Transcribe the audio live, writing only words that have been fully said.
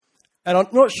And I'm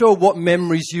not sure what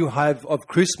memories you have of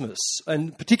Christmas,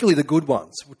 and particularly the good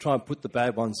ones. We'll try and put the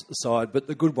bad ones aside, but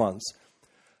the good ones.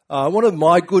 One of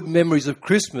my good memories of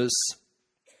Christmas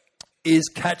is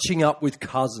catching up with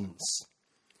cousins.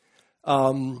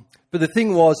 But the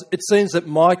thing was, it seems that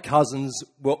my cousins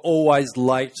were always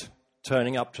late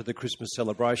turning up to the Christmas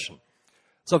celebration.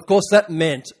 So, of course, that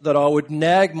meant that I would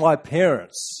nag my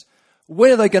parents.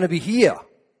 When are they going to be here?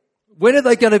 When are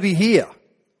they going to be here?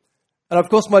 And, of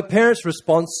course, my parents'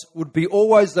 response would be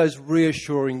always those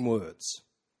reassuring words.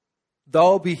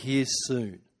 They'll be here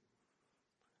soon.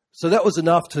 So that was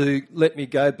enough to let me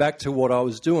go back to what I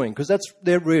was doing, because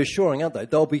they're reassuring, aren't they?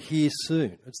 They'll be here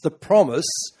soon. It's the promise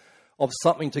of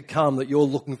something to come that you're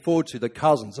looking forward to, the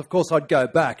cousins. Of course, I'd go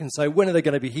back and say, when are they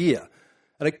going to be here?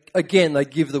 And again, they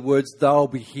give the words, they'll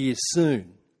be here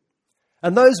soon.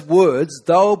 And those words,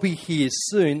 they'll be here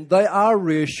soon, they are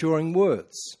reassuring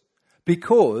words,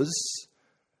 because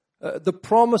the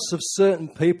promise of certain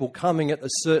people coming at a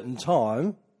certain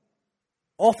time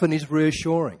often is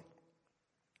reassuring.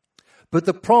 But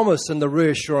the promise and the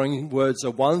reassuring words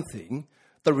are one thing.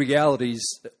 The reality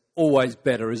is always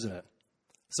better, isn't it?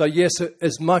 So yes,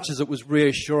 as much as it was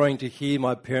reassuring to hear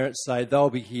my parents say they'll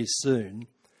be here soon,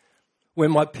 when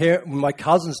my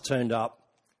cousins turned up,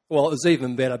 well, it was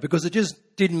even better, because it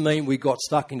just didn't mean we got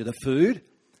stuck into the food.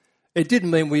 It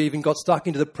didn't mean we even got stuck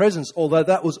into the presents, although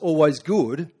that was always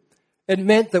good. It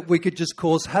meant that we could just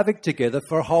cause havoc together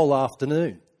for a whole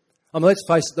afternoon. I mean, let's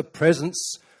face it, the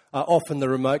presents, often the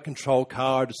remote control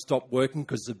car had stopped working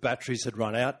because the batteries had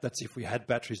run out. That's if we had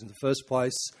batteries in the first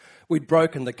place. We'd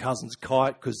broken the cousin's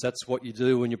kite, because that's what you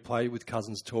do when you play with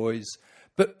cousins' toys.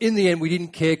 But in the end, we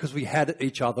didn't care, because we had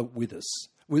each other with us.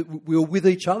 We were with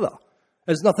each other.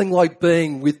 There's nothing like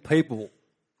being with people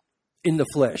in the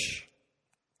flesh.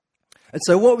 And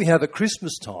so what we have at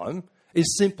Christmas time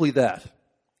is simply that.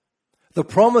 The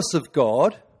promise of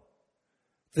God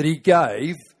that he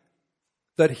gave,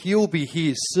 that he'll be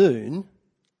here soon,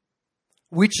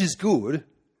 which is good.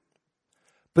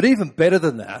 But even better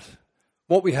than that,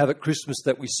 what we have at Christmas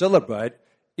that we celebrate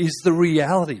is the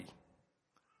reality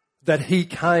that he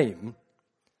came,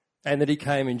 and that he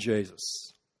came in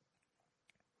Jesus.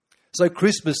 So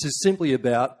Christmas is simply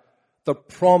about the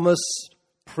promised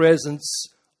presence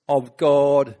of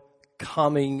God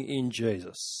coming in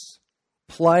Jesus.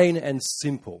 Plain and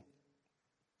simple.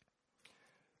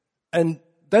 And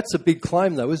that's a big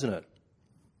claim, though, isn't it?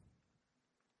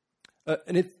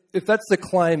 And if that's the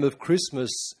claim of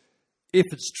Christmas, if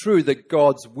it's true that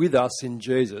God's with us in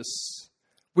Jesus,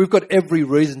 we've got every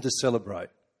reason to celebrate.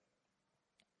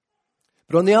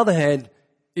 But on the other hand,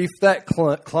 if that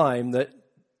claim that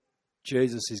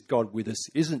Jesus is God with us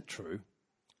isn't true,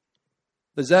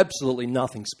 there's absolutely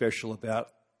nothing special about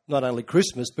not only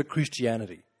Christmas, but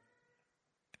Christianity.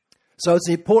 So it's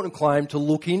an important claim to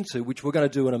look into, which we're going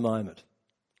to do in a moment.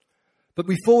 But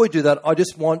before we do that, I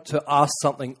just want to ask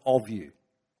something of you.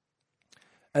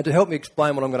 And to help me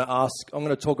explain what I'm going to ask, I'm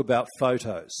going to talk about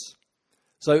photos.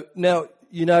 So now,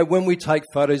 you know, when we take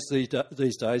photos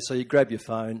these days, so you grab your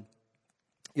phone,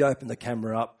 you open the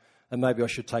camera up, and maybe I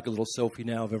should take a little selfie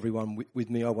now of everyone with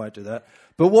me. I won't do that.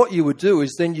 But what you would do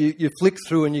is then you flick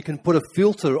through and you can put a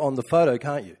filter on the photo,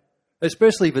 can't you?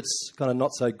 Especially if it's kind of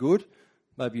not so good,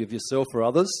 maybe of yourself or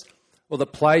others, or the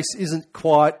place isn't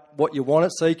quite what you want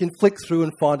it, so you can flick through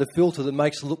and find a filter that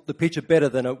makes the picture better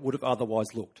than it would have otherwise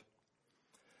looked.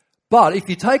 But if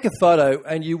you take a photo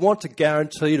and you want to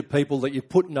guarantee to people that you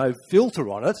put no filter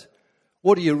on it,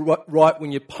 what do you write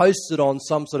when you post it on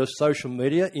some sort of social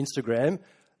media, Instagram?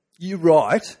 You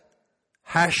write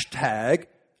hashtag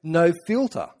no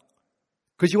filter,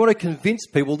 because you want to convince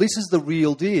people this is the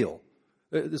real deal.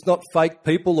 There's not fake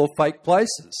people or fake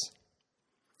places.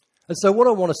 And so what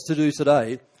I want us to do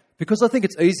today, because I think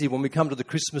it's easy when we come to the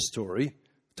Christmas story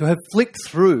to have flicked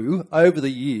through over the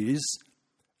years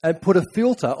and put a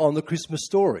filter on the Christmas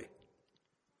story.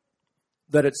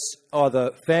 That it's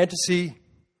either fantasy,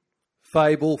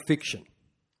 fable, fiction.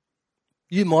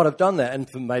 You might have done that, and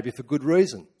maybe for good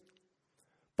reason.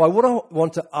 But what I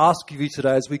want to ask of you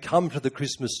today as we come to the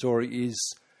Christmas story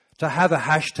is to have a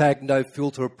hashtag no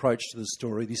filter approach to the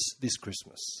story this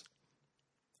Christmas.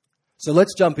 So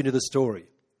let's jump into the story.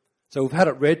 So we've had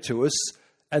it read to us,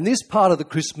 and this part of the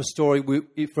Christmas story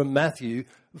from Matthew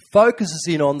focuses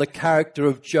in on the character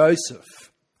of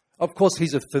Joseph. Of course,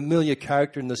 he's a familiar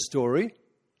character in the story,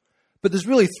 but there's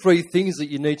really three things that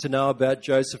you need to know about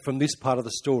Joseph from this part of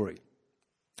the story.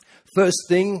 First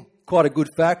thing, quite a good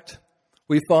fact,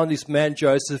 we find this man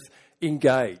Joseph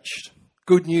engaged.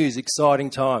 Good news, exciting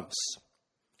times.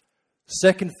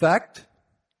 Second fact,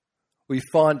 we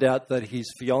find out that his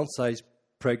fiancée is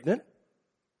pregnant.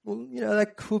 Well,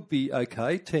 that could be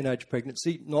okay. Teenage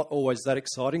pregnancy, not always that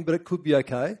exciting, but it could be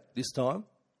okay this time.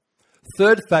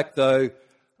 Third fact, though,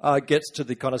 gets to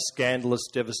the kind of scandalous,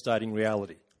 devastating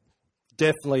reality.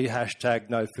 Definitely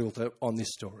 #no filter on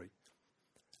this story.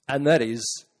 And that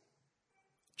is,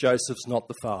 Joseph's not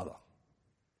the father.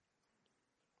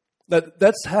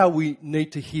 That's how we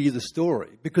need to hear the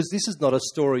story, because this is not a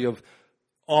story of,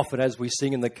 often as we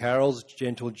sing in the carols,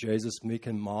 gentle Jesus, meek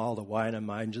and mild, away in a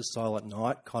manger, silent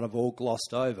night, kind of all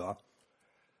glossed over.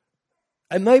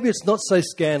 And maybe it's not so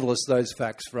scandalous, those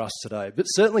facts, for us today, but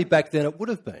certainly back then it would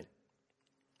have been.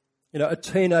 A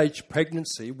teenage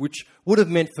pregnancy, which would have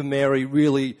meant for Mary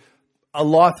really a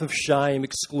life of shame,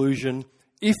 exclusion,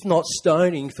 if not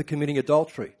stoning for committing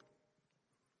adultery.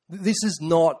 This is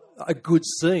not a good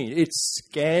scene. It's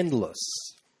scandalous.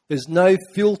 There's no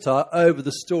filter over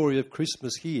the story of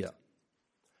Christmas here.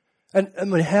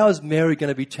 And how is Mary going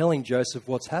to be telling Joseph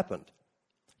what's happened?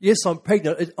 Yes, I'm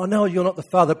pregnant. I know you're not the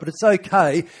father, but it's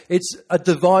okay. It's a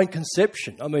divine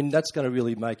conception. That's going to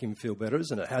really make him feel better,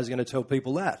 isn't it? How's he going to tell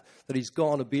people that he's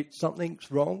gone a bit, something's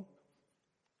wrong?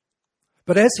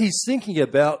 But as he's thinking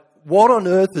about what on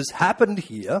earth has happened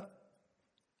here,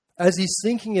 as he's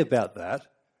thinking about that,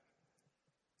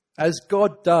 as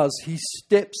God does, he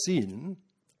steps in,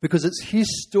 because it's his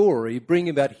story, bringing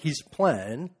about his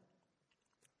plan,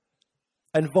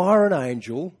 and via an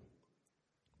angel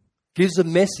gives a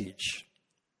message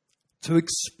to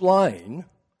explain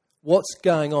what's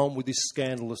going on with this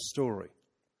scandalous story.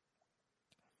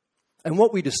 And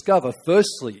what we discover,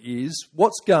 firstly, is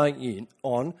what's going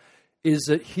on is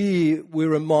that here we're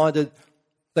reminded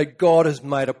that God has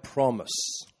made a promise.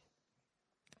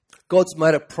 God's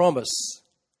made a promise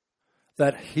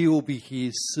that he will be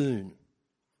here soon.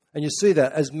 And you see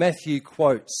that as Matthew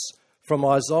quotes from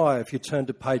Isaiah, if you turn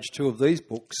to page 2 of these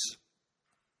books,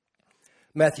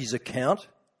 Matthew's account,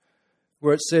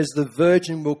 where it says, the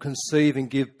virgin will conceive and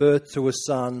give birth to a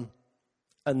son,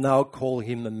 and they'll call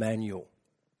him Emmanuel.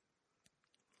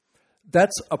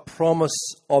 That's a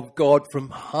promise of God from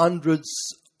hundreds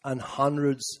and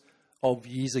hundreds of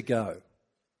years ago.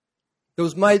 It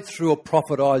was made through a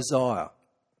prophet, Isaiah,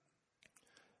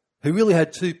 who really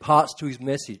had two parts to his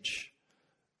message.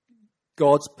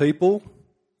 God's people,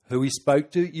 who he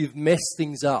spoke to, you've messed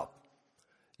things up.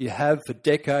 You have for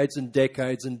decades and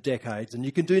decades and decades, and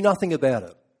you can do nothing about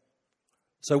it.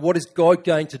 So what is God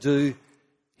going to do?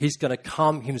 He's going to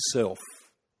come himself.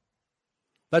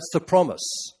 That's the promise.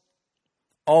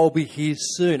 I'll be here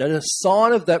soon. And a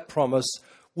sign of that promise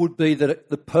would be that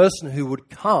the person who would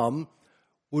come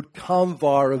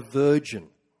via a virgin.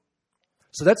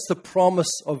 So that's the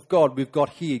promise of God we've got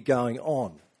here going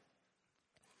on.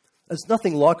 There's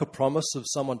nothing like a promise of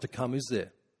someone to come, is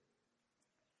there?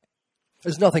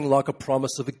 There's nothing like a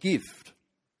promise of a gift.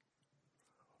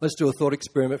 Let's do a thought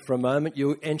experiment for a moment.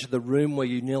 You enter the room where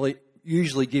you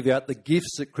usually give out the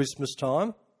gifts at Christmas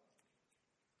time.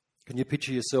 Can you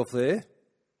picture yourself there?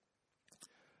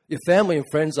 Your family and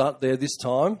friends aren't there this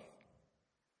time.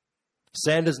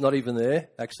 Santa's not even there,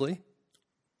 actually.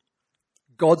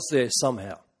 God's there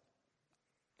somehow.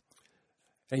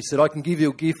 And he said, I can give you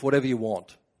a gift, whatever you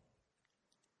want.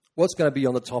 What's going to be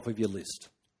on the top of your list?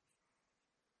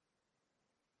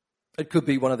 It could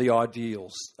be one of the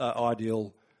ideals,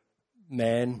 ideal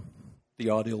man,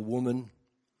 the ideal woman,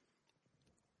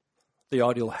 the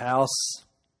ideal house,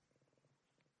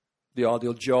 the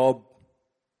ideal job,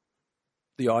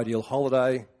 the ideal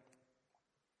holiday.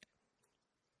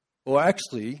 Or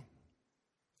actually,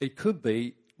 it could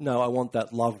be, no, I want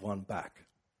that loved one back.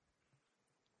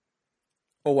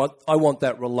 Or I want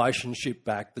that relationship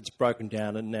back that's broken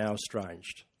down and now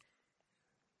estranged.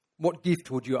 What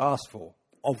gift would you ask for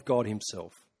of God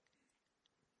himself?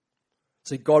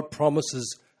 See, God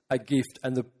promises a gift,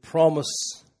 and the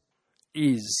promise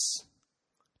is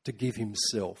to give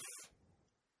himself.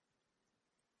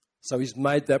 So he's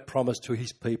made that promise to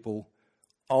his people,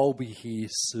 I'll be here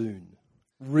soon.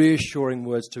 Reassuring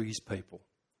words to his people.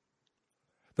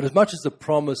 But as much as the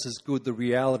promise is good, the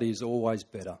reality is always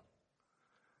better.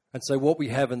 And so what we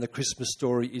have in the Christmas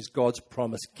story is God's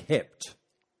promise kept.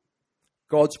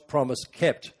 God's promise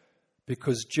kept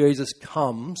because Jesus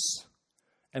comes,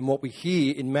 and what we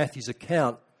hear in Matthew's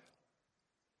account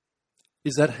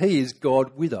is that he is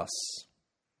God with us.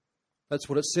 That's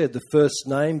what it said. The first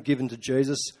name given to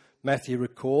Jesus, Matthew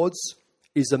records,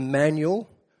 is Emmanuel,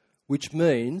 which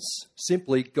means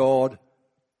simply God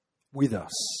with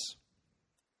us.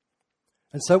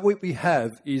 And so what we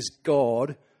have is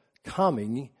God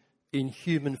coming in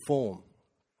human form.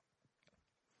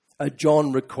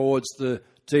 John records the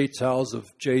details of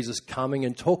Jesus coming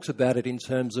and talks about it in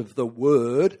terms of the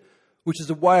Word, which is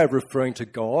a way of referring to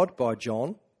God by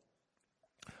John.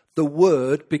 The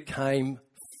Word became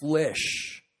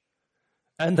flesh.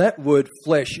 And that word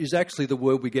flesh is actually the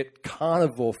word we get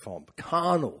carnivore from,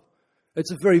 carnal. It's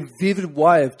a very vivid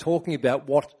way of talking about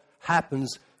what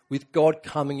happens with God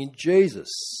coming in Jesus.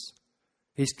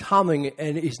 He's coming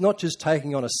and he's not just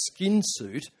taking on a skin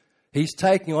suit, he's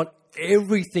taking on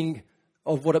everything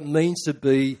of what it means to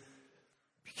be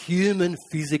human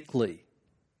physically.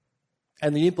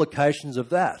 And the implications of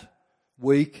that,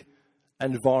 weak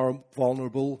and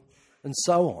vulnerable and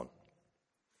so on.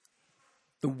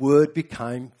 The Word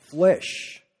became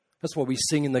flesh. That's why we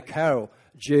sing in the carol,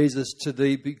 Jesus, to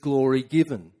thee be glory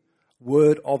given,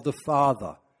 Word of the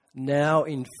Father, now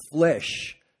in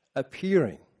flesh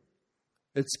appearing.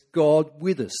 It's God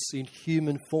with us in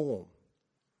human form.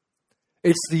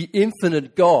 It's the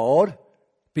infinite God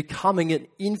becoming an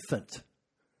infant.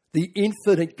 The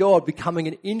infinite God becoming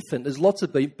an infant. There's lots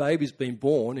of babies being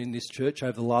born in this church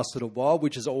over the last little while,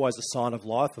 which is always a sign of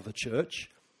life of a church.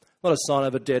 Not a sign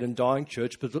of a dead and dying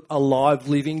church, but a live,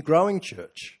 living, growing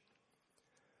church.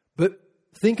 But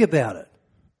think about it.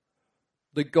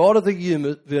 The God of the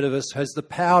universe has the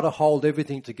power to hold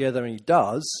everything together, and he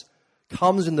does,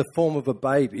 comes in the form of a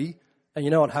baby, and you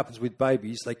know what happens with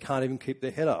babies? They can't even keep their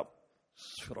head up.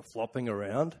 Sort of flopping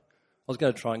around. I was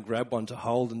going to try and grab one to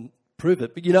hold and prove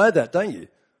it, but you know that, don't you?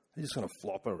 They just kind of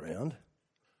flop around.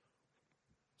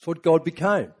 That's what God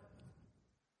became.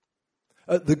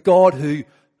 The God who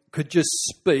could just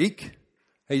speak,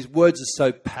 his words are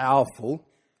so powerful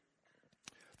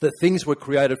that things were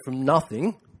created from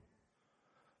nothing,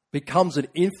 becomes an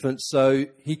infant so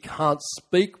he can't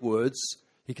speak words,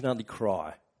 he can only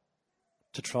cry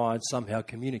to try and somehow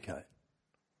communicate.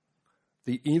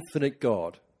 The infinite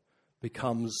God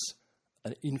becomes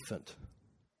an infant.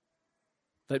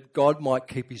 That God might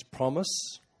keep his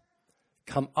promise,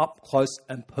 come up close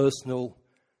and personal,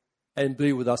 and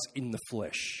be with us in the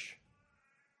flesh.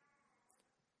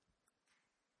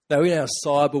 Now, in our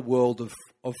cyber world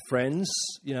of friends,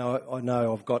 you know, I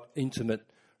know I've got intimate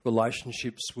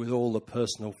relationships with all the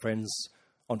personal friends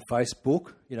on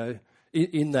Facebook. You know,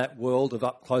 in that world of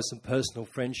up close and personal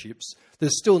friendships,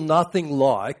 there's still nothing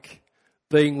like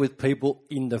being with people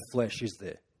in the flesh, is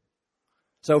there?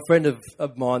 So a friend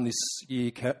of mine this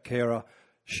year, Kara,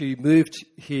 she moved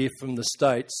here from the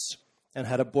States and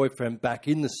had a boyfriend back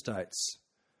in the States.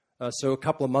 So a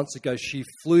couple of months ago, she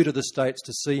flew to the States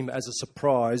to see him as a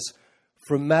surprise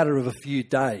for a matter of a few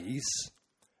days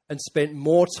and spent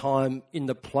more time in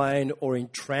the plane or in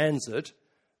transit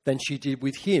than she did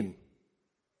with him.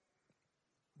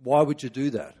 Why would you do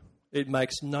that? It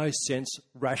makes no sense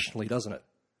rationally, doesn't it?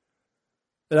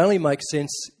 It only makes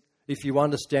sense if you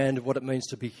understand what it means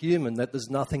to be human, that there's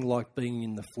nothing like being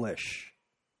in the flesh.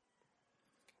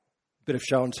 Bit of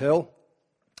show and tell.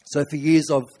 So for years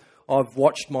I've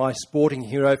watched my sporting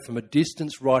hero from a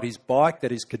distance ride his bike,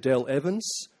 that is Cadell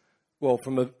Evans. Well,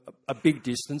 from a big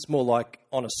distance, more like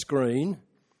on a screen.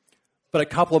 But a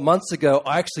couple of months ago,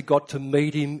 I actually got to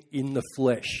meet him in the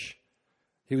flesh.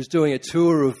 He was doing a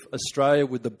tour of Australia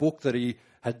with the book that he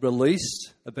had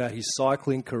released about his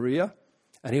cycling career,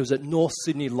 and he was at North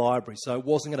Sydney Library, so I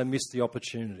wasn't going to miss the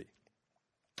opportunity.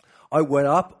 I went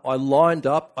up, I lined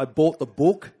up, I bought the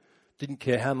book, didn't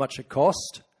care how much it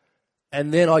cost,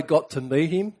 and then I got to meet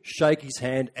him, shake his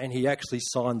hand, and he actually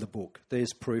signed the book.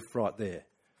 There's proof right there.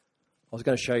 I was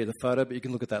going to show you the photo, but you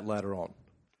can look at that later on.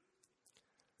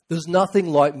 There's nothing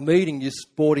like meeting your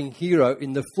sporting hero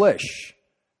in the flesh.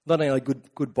 Not only a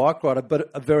good bike rider, but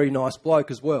a very nice bloke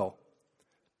as well.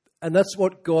 And that's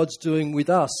what God's doing with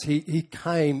us. He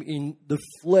came in the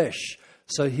flesh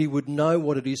so he would know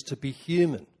what it is to be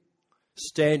human.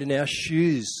 Stand in our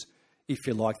shoes, if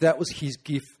you like. That was his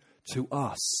gift to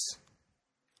us.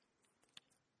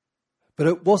 But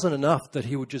it wasn't enough that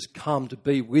he would just come to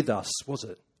be with us, was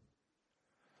it?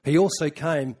 He also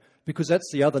came because that's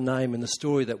the other name in the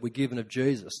story that we're given of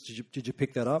Jesus. Did you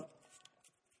pick that up?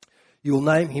 You'll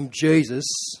name him Jesus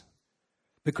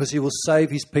because he will save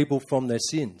his people from their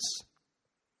sins.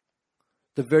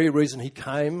 The very reason he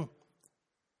came,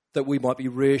 that we might be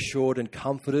reassured and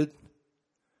comforted,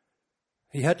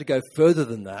 he had to go further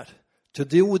than that to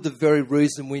deal with the very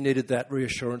reason we needed that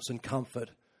reassurance and comfort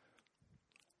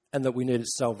and that we needed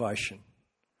salvation.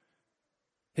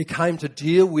 He came to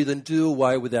deal with and do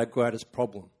away with our greatest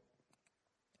problem.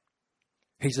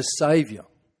 He's a saviour.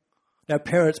 Now,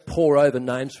 parents pore over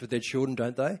names for their children,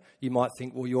 don't they? You might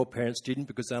think, well, your parents didn't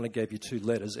because they only gave you 2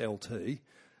 letters, LT.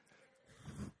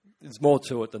 There's more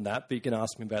to it than that, but you can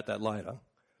ask me about that later.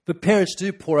 But parents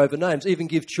do pore over names, even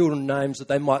give children names that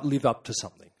they might live up to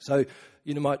something. So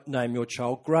you might name your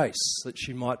child Grace, that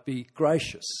she might be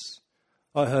gracious.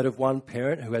 I heard of one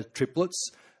parent who had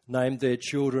triplets, named their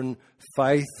children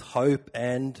Faith, Hope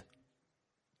and...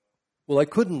 Well, they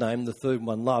couldn't name the third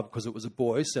one Love because it was a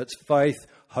boy, so it's Faith,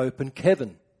 Hope and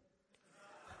Kevin.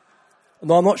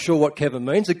 Now, I'm not sure what Kevin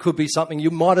means. It could be something you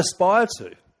might aspire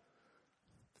to.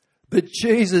 But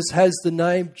Jesus has the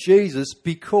name Jesus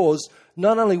because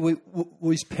not only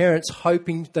were his parents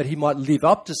hoping that he might live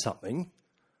up to something,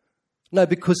 no,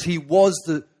 because he was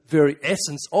the very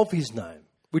essence of his name,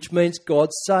 which means God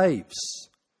saves.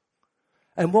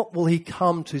 And what will he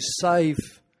come to save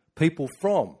people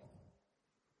from?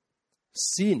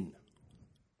 Sin.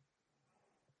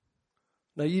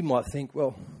 Now you might think,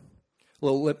 well,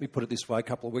 let me put it this way. A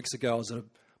couple of weeks ago I was at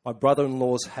my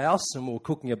brother-in-law's house and we were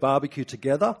cooking a barbecue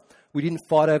together. We didn't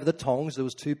fight over the tongs. There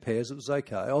was two pairs. It was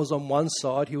okay. I was on one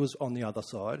side. He was on the other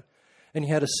side. And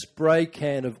he had a spray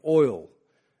can of oil.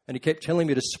 And he kept telling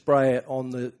me to spray it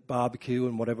on the barbecue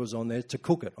and whatever was on there to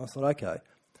cook it. I thought, okay.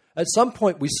 At some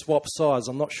point we swapped sides.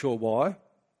 I'm not sure why.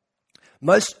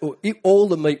 All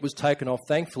the meat was taken off,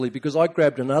 thankfully, because I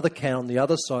grabbed another can on the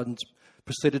other side and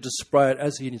proceeded to spray it,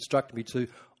 as he instructed me to,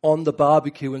 on the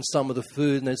barbecue and some of the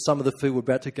food. And then some of the food were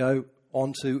about to go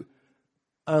onto,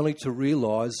 only to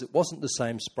realise it wasn't the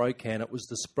same spray can. It was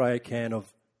the spray can of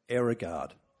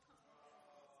Aerogard.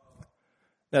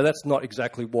 Now, that's not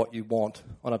exactly what you want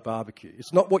on a barbecue.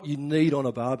 It's not what you need on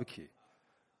a barbecue.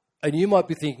 And you might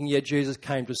be thinking, yeah, Jesus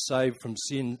came to save from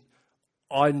sin.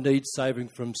 I need saving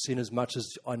from sin as much as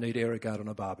I need Aerogard on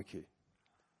a barbecue.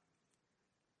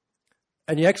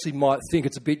 And you actually might think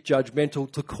it's a bit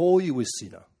judgmental to call you a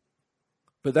sinner.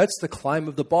 But that's the claim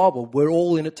of the Bible. We're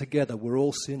all in it together. We're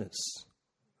all sinners.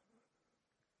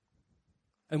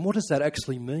 And what does that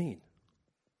actually mean?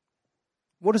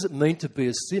 What does it mean to be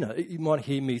a sinner? You might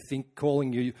hear me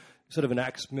calling you sort of an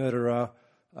axe murderer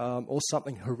or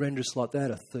something horrendous like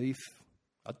that, a thief,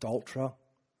 adulterer,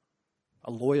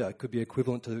 a lawyer. It could be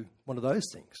equivalent to one of those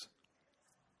things.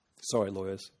 Sorry,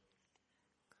 lawyers.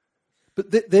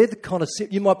 But they're the kind of sin.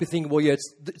 You might be thinking, well, yeah,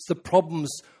 it's the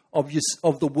problems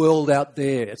of the world out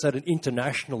there. It's at an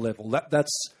international level.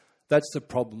 That's the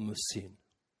problem of sin.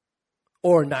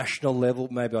 Or a national level,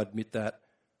 maybe I admit that.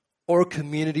 Or a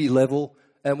community level.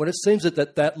 And when it seems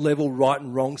that level, right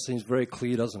and wrong, seems very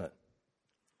clear, doesn't it?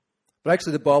 But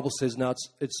actually the Bible says, no,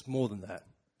 it's more than that.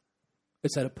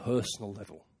 It's at a personal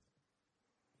level.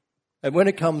 And when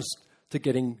it comes to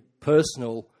getting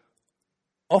personal,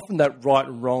 often that right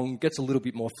and wrong gets a little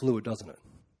bit more fluid, doesn't it?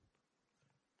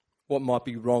 What might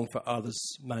be wrong for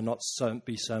others may not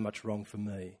be so much wrong for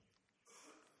me.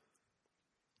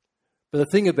 But the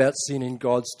thing about sin in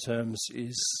God's terms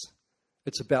is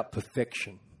it's about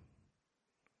perfection.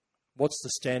 What's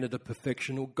the standard of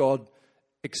perfection? Well, God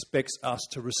expects us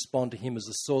to respond to him as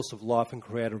the source of life and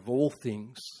creator of all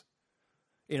things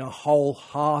in a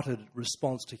wholehearted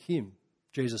response to him.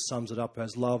 Jesus sums it up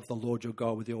as love the Lord your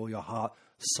God with all your heart,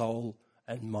 soul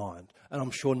and mind. And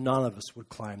I'm sure none of us would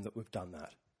claim that we've done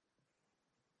that.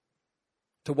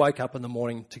 To wake up in the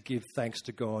morning to give thanks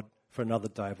to God for another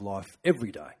day of life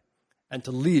every day and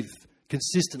to live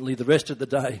consistently the rest of the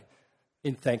day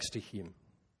in thanks to him.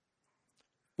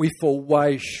 We fall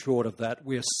way short of that.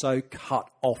 We are so cut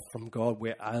off from God,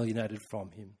 we're alienated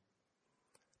from him.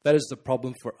 That is the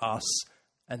problem for us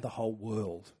and the whole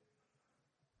world,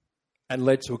 and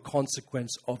led to a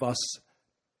consequence of us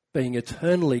being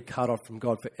eternally cut off from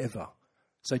God forever.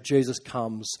 So Jesus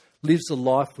comes, lives the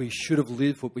life we should have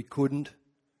lived, but we couldn't,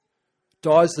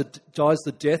 dies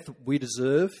the death we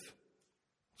deserve.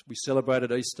 We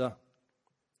celebrated Easter,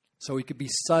 so we could be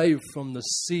saved from the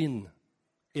sin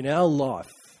in our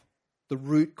life, the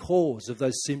root cause of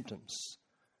those symptoms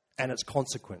and its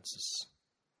consequences.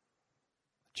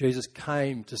 Jesus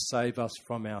came to save us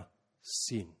from our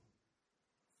sin.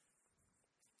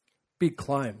 Big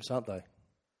claims, aren't they?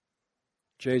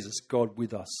 Jesus, God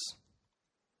with us.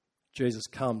 Jesus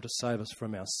come to save us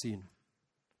from our sin.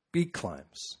 Big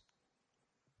claims.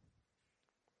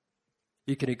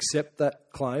 You can accept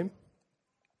that claim.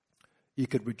 You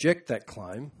could reject that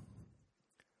claim.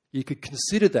 You could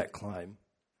consider that claim.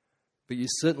 But you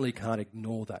certainly can't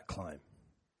ignore that claim.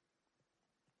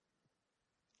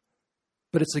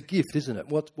 But it's a gift, isn't it?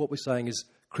 What we're saying is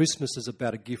Christmas is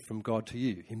about a gift from God to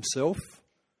you, himself,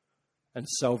 and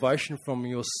salvation from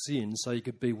your sin so you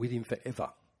could be with him forever.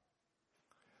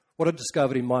 What I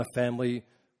discovered in my family,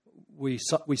 we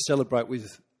celebrate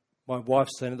with my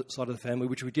wife's side of the family,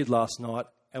 which we did last night,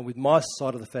 and with my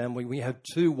side of the family, we have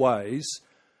two ways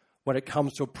when it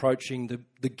comes to approaching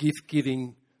the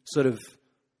gift-giving sort of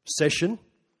session.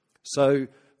 So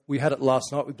we had it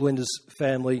last night with Belinda's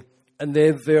family, and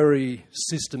they're very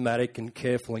systematic and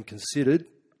careful and considered.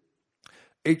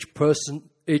 Each present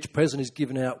is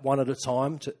given out one at a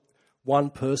time to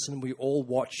one person. We all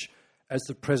watch as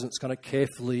the present's going to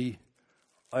carefully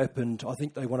opened. I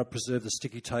think they want to preserve the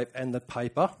sticky tape and the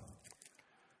paper.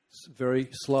 It's very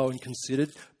slow and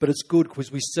considered, but it's good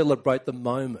because we celebrate the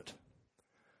moment.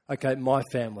 Okay, my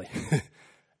family.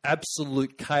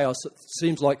 Absolute chaos. It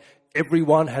seems like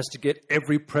everyone has to get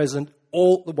every present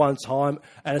all at one time,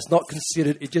 and it's not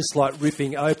considered. It's just like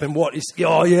ripping open what is,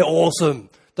 oh yeah, awesome.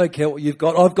 Don't care what you've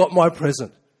got. I've got my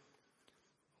present.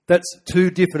 That's two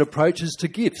different approaches to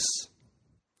gifts.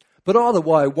 But either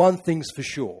way, one thing's for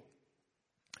sure.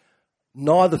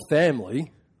 Neither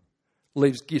family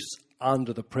leaves gifts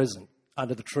under the present,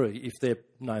 under the tree, if their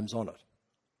name's on it.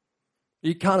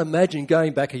 You can't imagine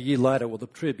going back a year later, well, the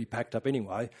tree would be packed up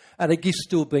anyway, and a gift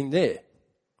still being there.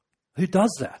 Who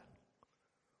does that?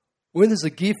 When there's a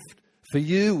gift for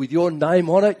you with your name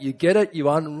on it, you get it, you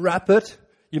unwrap it.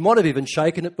 You might have even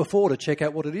shaken it before to check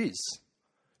out what it is.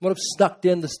 You might have snuck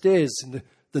down the stairs in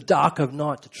the dark of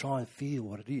night to try and feel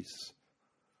what it is.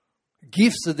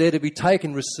 Gifts are there to be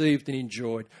taken, received and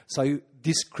enjoyed. So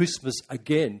this Christmas,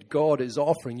 again, God is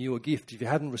offering you a gift. If you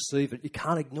haven't received it, you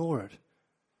can't ignore it.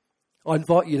 I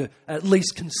invite you to at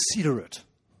least consider it.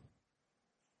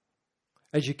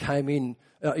 As you came in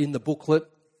the booklet,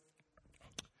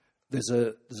 there's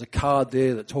a card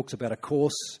there that talks about a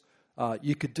course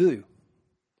you could do.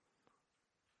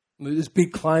 There's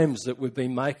big claims that we've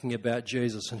been making about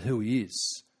Jesus and who he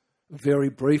is. Very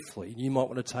briefly, you might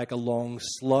want to take a long,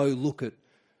 slow look at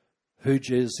who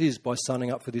Jesus is by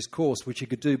signing up for this course, which you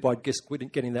could do by just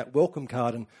getting that welcome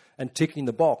card and ticking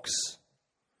the box.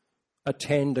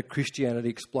 Attend a Christianity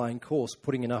Explained course,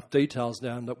 putting enough details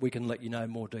down that we can let you know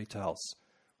more details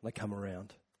when they come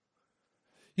around.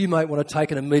 You might want to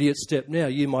take an immediate step now.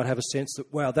 You might have a sense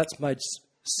that, wow, that's made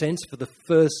sense for the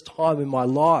first time in my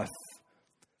life.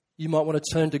 You might want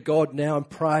to turn to God now and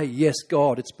pray, yes,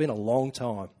 God, it's been a long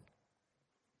time.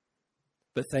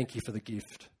 But thank you for the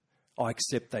gift. I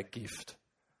accept that gift,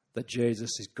 that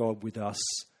Jesus is God with us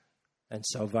and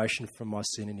salvation from my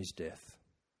sin in his death.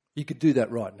 You could do that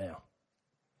right now.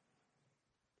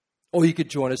 Or you could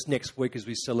join us next week as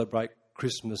we celebrate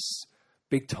Christmas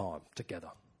big time together.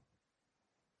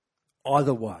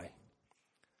 Either way,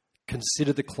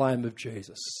 consider the claim of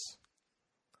Jesus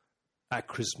at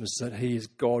Christmas that he is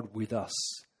God with us,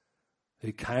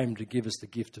 who came to give us the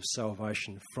gift of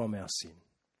salvation from our sin.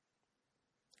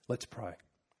 Let's pray.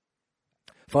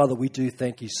 Father, we do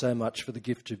thank you so much for the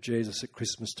gift of Jesus at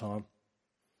Christmas time.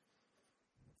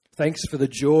 Thanks for the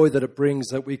joy that it brings,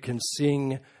 that we can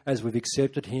sing as we've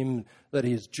accepted him, that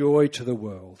he is joy to the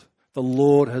world. The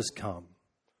Lord has come.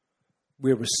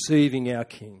 We're receiving our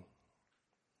King.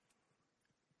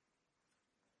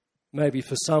 Maybe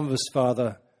for some of us,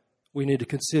 Father, we need to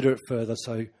consider it further,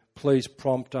 so please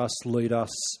prompt us, lead us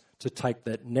to take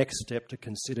that next step to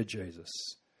consider Jesus.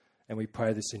 And we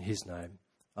pray this in his name.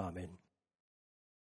 Amen.